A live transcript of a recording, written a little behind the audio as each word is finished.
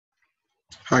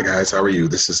Hi guys, how are you?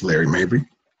 This is Larry Mabry.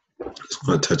 Just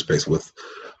want to touch base with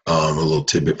a little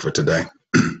tidbit for today.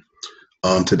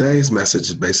 Today's message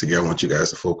is basically I want you guys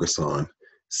to focus on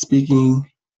speaking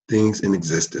things in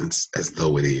existence as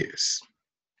though it is.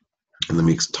 And let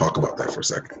me talk about that for a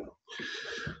second.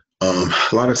 A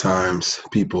lot of times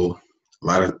a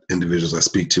lot of individuals I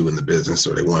speak to in the business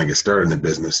or they want to get started in the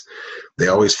business, they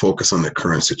always focus on their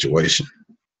current situation.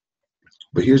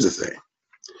 But here's the thing.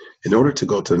 In order to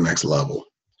go to the next level,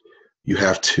 you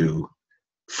have to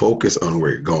focus on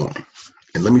where you're going.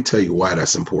 And let me tell you why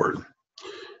that's important.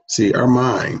 See, our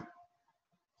mind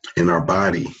and our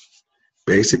body,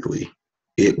 basically,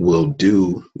 it will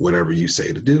do whatever you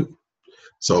say to do.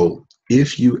 So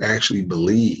if you actually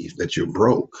believe that you're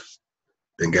broke,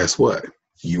 then guess what?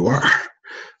 You are.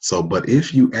 So, but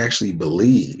if you actually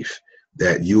believe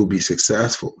that you'll be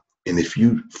successful, and if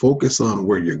you focus on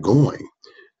where you're going,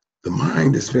 the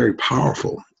mind is very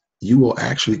powerful. You will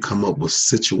actually come up with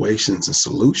situations and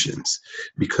solutions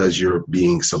because you're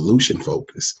being solution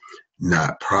focused,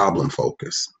 not problem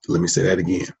focused. Let me say that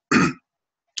again.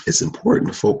 It's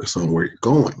important to focus on where you're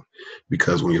going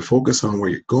because when you focus on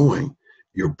where you're going,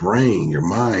 your brain, your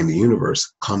mind, the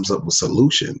universe comes up with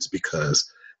solutions because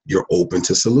you're open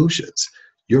to solutions.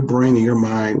 Your brain and your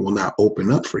mind will not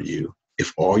open up for you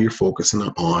if all you're focusing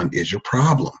on is your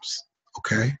problems.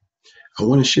 Okay? I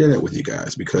want to share that with you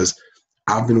guys because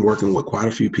I've been working with quite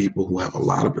a few people who have a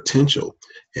lot of potential.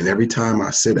 And every time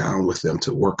I sit down with them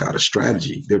to work out a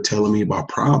strategy, they're telling me about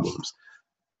problems.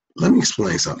 Let me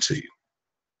explain something to you.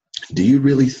 Do you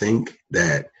really think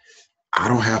that I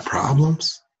don't have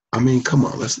problems? I mean, come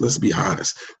on, let's be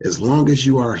honest. As long as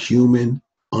you are a human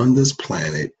on this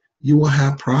planet, you will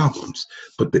have problems.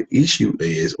 But the issue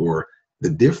is, or the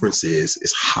difference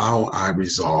is how I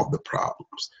resolve the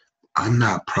problems. I'm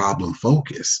not problem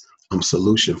focused. I'm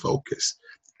solution focused.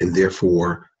 And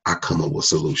therefore, I come up with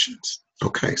solutions.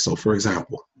 Okay, so for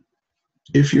example,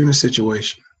 if you're in a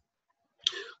situation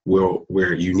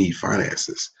where you need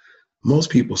finances, most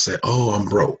people say, oh, I'm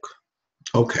broke.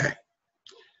 Okay.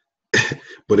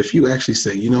 But if you actually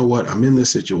say, you know what, I'm in this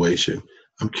situation,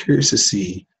 I'm curious to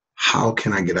see how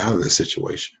can I get out of this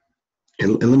situation?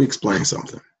 And let me explain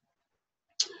something.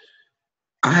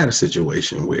 I had a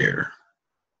situation where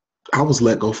I was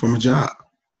let go from a job.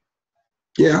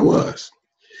 Yeah, I was.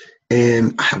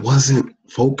 And I wasn't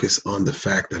focused on the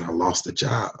fact that I lost the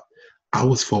job. I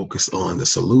was focused on the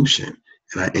solution.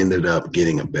 And I ended up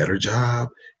getting a better job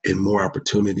and more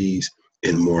opportunities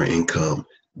and more income,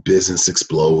 business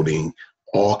exploding,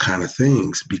 all kind of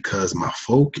things because my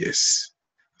focus,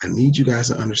 I need you guys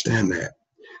to understand that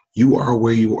you are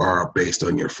where you are based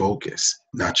on your focus,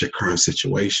 not your current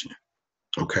situation.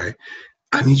 Okay.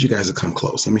 I need you guys to come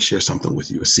close. Let me share something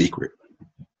with you, a secret.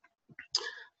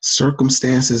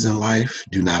 Circumstances in life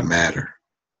do not matter.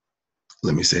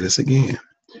 Let me say this again.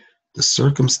 The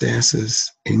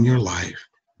circumstances in your life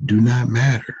do not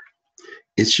matter.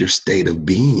 It's your state of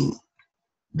being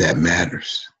that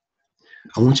matters.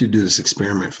 I want you to do this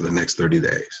experiment for the next 30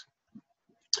 days.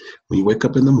 When you wake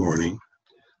up in the morning,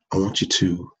 I want you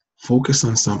to focus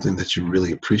on something that you're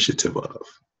really appreciative of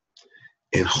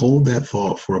and hold that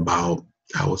thought for about,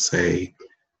 I would say,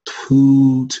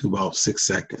 2 to about 6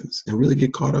 seconds and really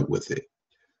get caught up with it.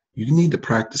 You need to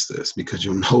practice this because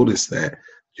you'll notice that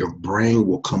your brain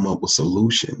will come up with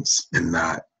solutions and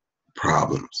not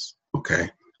problems. Okay.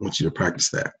 I want you to practice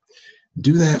that.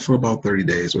 Do that for about 30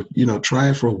 days or, try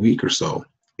it for a week or so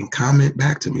and comment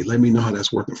back to me. Let me know how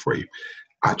that's working for you.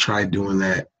 I tried doing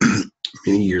that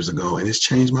many years ago and it's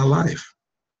changed my life.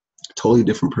 Totally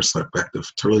different perspective,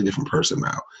 totally different person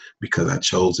now because I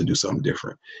chose to do something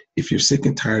different. If you're sick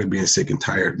and tired of being sick and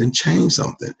tired, then change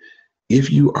something.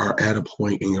 If you are at a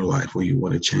point in your life where you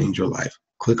want to change your life,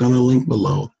 click on the link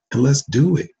below and let's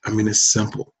do it. I mean, it's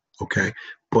simple, okay?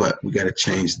 But we got to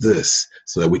change this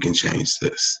so that we can change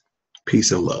this.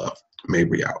 Peace and love.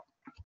 Mabry out.